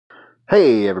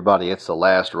Hey everybody, it's the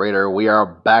Last Raider. We are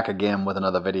back again with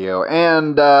another video,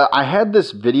 and I had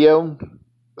this video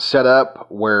set up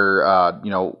where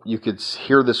you could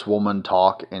hear this woman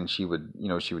talk, and she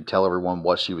would tell everyone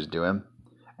what she was doing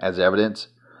as evidence.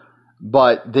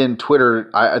 But then Twitter,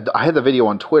 I had the video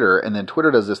on Twitter, and then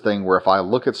Twitter does this thing where if I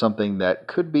look at something that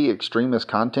could be extremist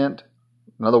content,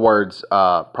 in other words,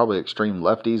 probably extreme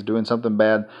lefties doing something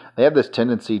bad, they have this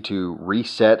tendency to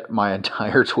reset my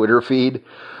entire Twitter feed.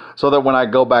 So that when I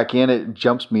go back in, it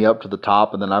jumps me up to the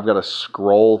top, and then I've got to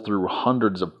scroll through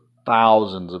hundreds of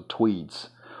thousands of tweets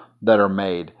that are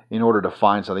made in order to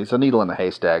find something. It's a needle in a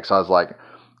haystack. So I was like,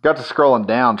 got to scrolling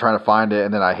down trying to find it,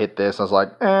 and then I hit this. I was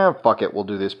like, fuck it, we'll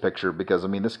do this picture because, I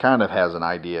mean, this kind of has an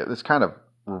idea. This kind of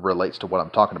relates to what I'm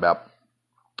talking about.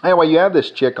 Anyway, you have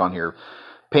this chick on here,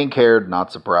 pink-haired,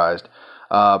 not surprised.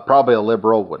 Probably a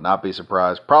liberal, would not be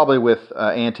surprised. Probably with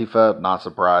Antifa, not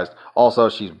surprised. Also,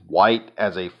 she's white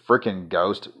as a freaking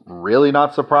ghost. Really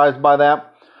not surprised by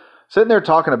that. Sitting there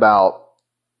talking about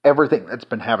everything that's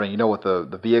been happening, with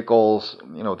the vehicles,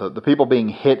 the people being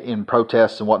hit in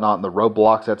protests and whatnot, and the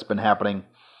roadblocks that's been happening.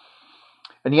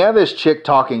 And you have this chick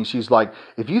talking. She's like,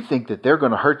 if you think that they're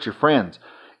going to hurt your friends,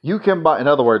 you can buy, in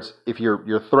other words, if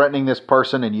you're threatening this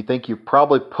person and you think you've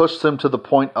probably pushed them to the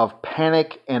point of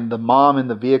panic and the mom in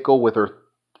the vehicle with her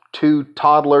two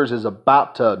toddlers is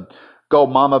about to go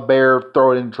mama bear,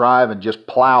 throw it in drive and just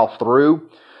plow through,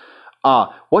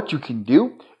 what you can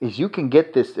do is you can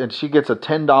get this, and she gets a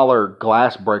 $10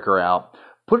 glass breaker out,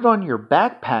 put it on your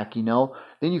backpack,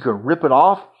 then you can rip it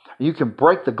off, you can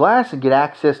break the glass and get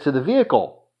access to the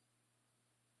vehicle.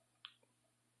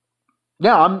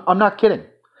 Yeah, I'm not kidding.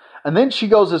 And then she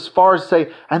goes as far as to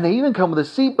say, and they even come with a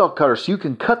seatbelt cutter so you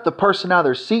can cut the person out of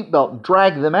their seatbelt and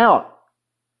drag them out.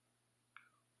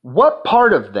 What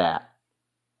part of that?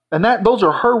 And those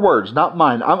are her words, not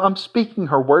mine. I'm speaking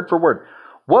her word for word.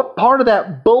 What part of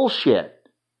that bullshit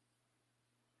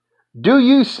do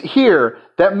you hear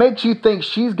that makes you think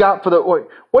she's got for the...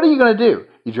 What are you going to do?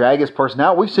 You drag this person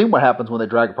out? We've seen what happens when they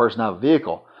drag a person out of a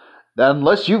vehicle.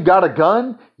 Unless you've got a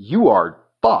gun, you are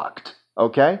fucked.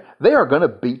 Okay? They are going to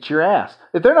beat your ass.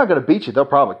 If they're not going to beat you, they'll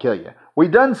probably kill you. We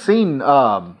done seen,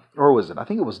 where was it? I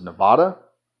think it was Nevada,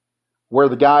 where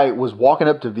the guy was walking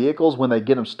up to vehicles when they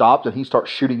get him stopped and he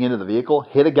starts shooting into the vehicle,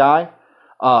 hit a guy,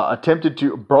 attempted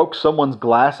to broke someone's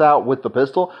glass out with the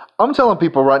pistol. I'm telling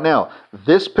people right now,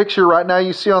 this picture right now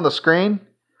you see on the screen,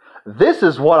 this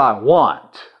is what I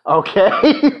want. Okay?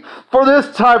 For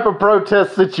this type of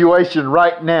protest situation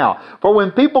right now. For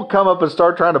when people come up and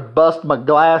start trying to bust my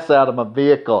glass out of my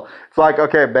vehicle. It's like,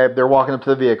 okay, babe, they're walking up to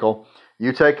the vehicle.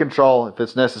 You take control. If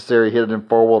it's necessary, hit it in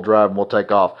four-wheel drive and we'll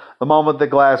take off. The moment the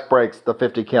glass breaks, the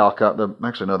 50 cal...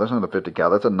 Actually, no, that's not a 50 cal.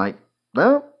 That's a night...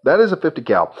 No, that is a 50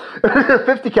 cal.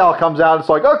 50 cal comes out. It's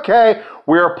like, okay,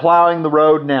 we're plowing the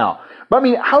road now. But I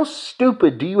mean, how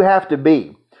stupid do you have to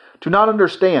be to not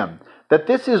understand that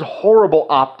this is horrible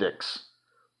optics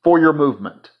for your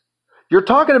movement? You're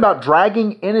talking about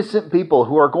dragging innocent people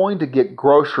who are going to get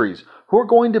groceries, who are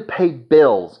going to pay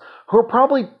bills, who are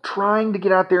probably trying to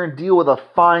get out there and deal with a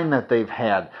fine that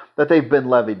they've been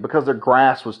levied because their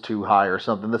grass was too high or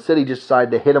something. The city just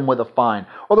decided to hit them with a fine.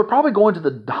 Or they're probably going to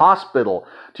the hospital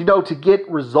to get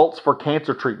results for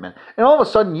cancer treatment. And all of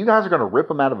a sudden, you guys are going to rip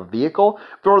them out of a vehicle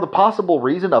for the possible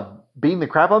reason of beating the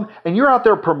crap out of them. And you're out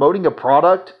there promoting a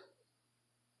product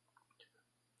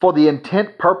for the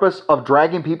intent purpose of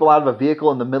dragging people out of a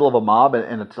vehicle in the middle of a mob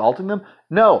and assaulting them?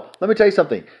 No. Let me tell you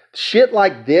something. Shit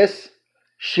like this,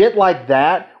 shit like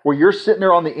that, where you're sitting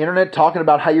there on the internet talking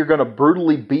about how you're going to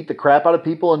brutally beat the crap out of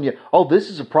people and this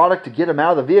is a product to get them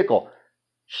out of the vehicle.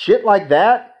 Shit like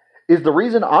that is the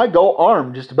reason I go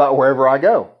armed just about wherever I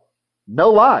go.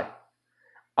 No lie.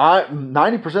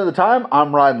 90% of the time,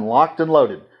 I'm riding locked and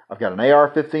loaded. I've got an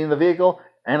AR-15 in the vehicle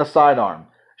and a sidearm.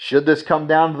 Should this come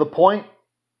down to the point,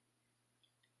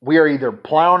 we are either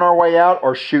plowing our way out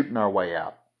or shooting our way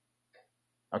out.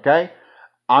 Okay?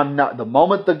 The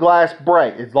moment the glass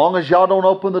breaks, as long as y'all don't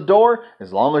open the door,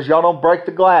 as long as y'all don't break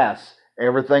the glass,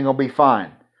 everything will be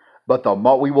fine. But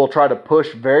we will try to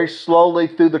push very slowly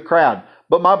through the crowd.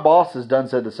 But my boss has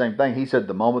said the same thing. He said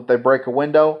the moment they break a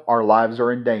window, our lives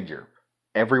are in danger.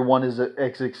 Everyone is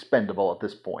expendable at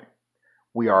this point.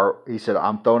 He said,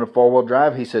 I'm throwing a four-wheel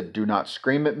drive. He said, do not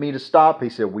scream at me to stop. He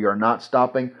said, we are not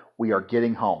stopping. We are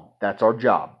getting home. That's our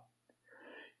job.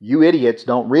 You idiots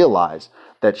don't realize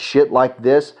that shit like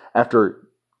this, after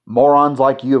morons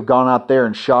like you have gone out there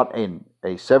and shot a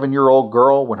 7-year-old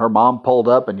girl when her mom pulled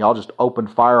up and y'all just opened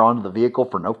fire onto the vehicle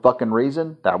for no fucking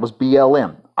reason, that was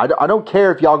BLM. I don't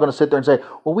care if y'all going to sit there and say,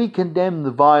 well, we condemn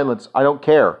the violence. I don't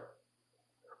care.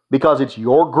 Because it's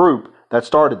your group that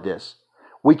started this.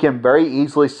 We can very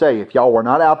easily say, if y'all were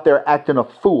not out there acting a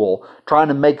fool, trying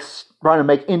to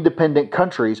make independent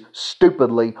countries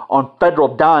stupidly on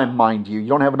federal dime, mind you. You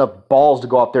don't have enough balls to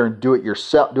go out there and do it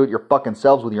yourself, do it your fucking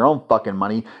selves with your own fucking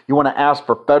money. You want to ask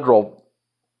for federal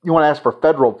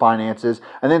finances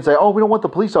and then say, oh, we don't want the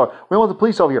police over. We don't want the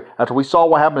police over here. After we saw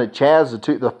what happened to Chaz,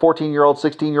 the 14-year-old,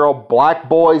 16-year-old black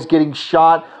boys getting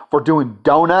shot for doing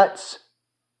donuts.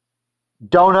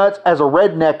 Donuts, as a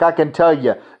redneck, I can tell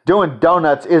you, doing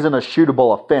donuts isn't a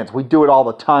shootable offense. We do it all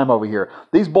the time over here.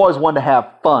 These boys wanted to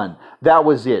have fun. That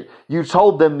was it. You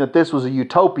told them that this was a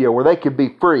utopia where they could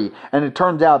be free, and it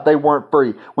turns out they weren't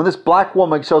free. When this black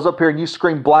woman shows up here and you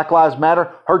scream Black Lives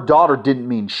Matter, her daughter didn't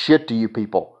mean shit to you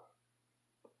people.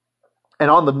 And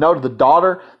on the note of the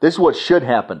daughter, this is what should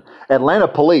happen. Atlanta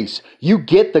police, you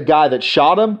get the guy that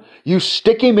shot him, you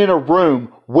stick him in a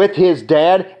room with his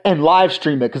dad and live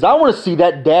stream it. Because I want to see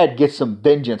that dad get some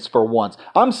vengeance for once.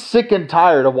 I'm sick and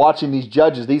tired of watching these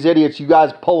judges, these idiots, you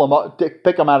guys pull them up,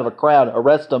 pick them out of a crowd,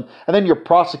 arrest them, and then your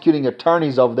prosecuting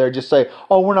attorneys over there just say,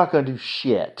 oh, we're not going to do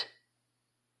shit.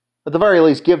 At the very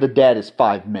least, give the dad his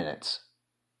 5 minutes.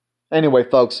 Anyway,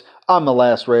 folks, I'm the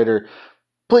Last Raider.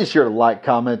 Please sure to like,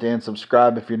 comment, and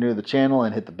subscribe if you're new to the channel,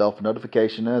 and hit the bell for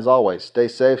notification. And as always, stay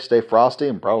safe, stay frosty,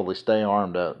 and probably stay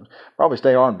armed. Probably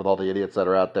stay armed with all the idiots that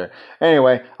are out there.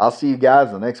 Anyway, I'll see you guys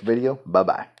in the next video.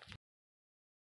 Bye-bye.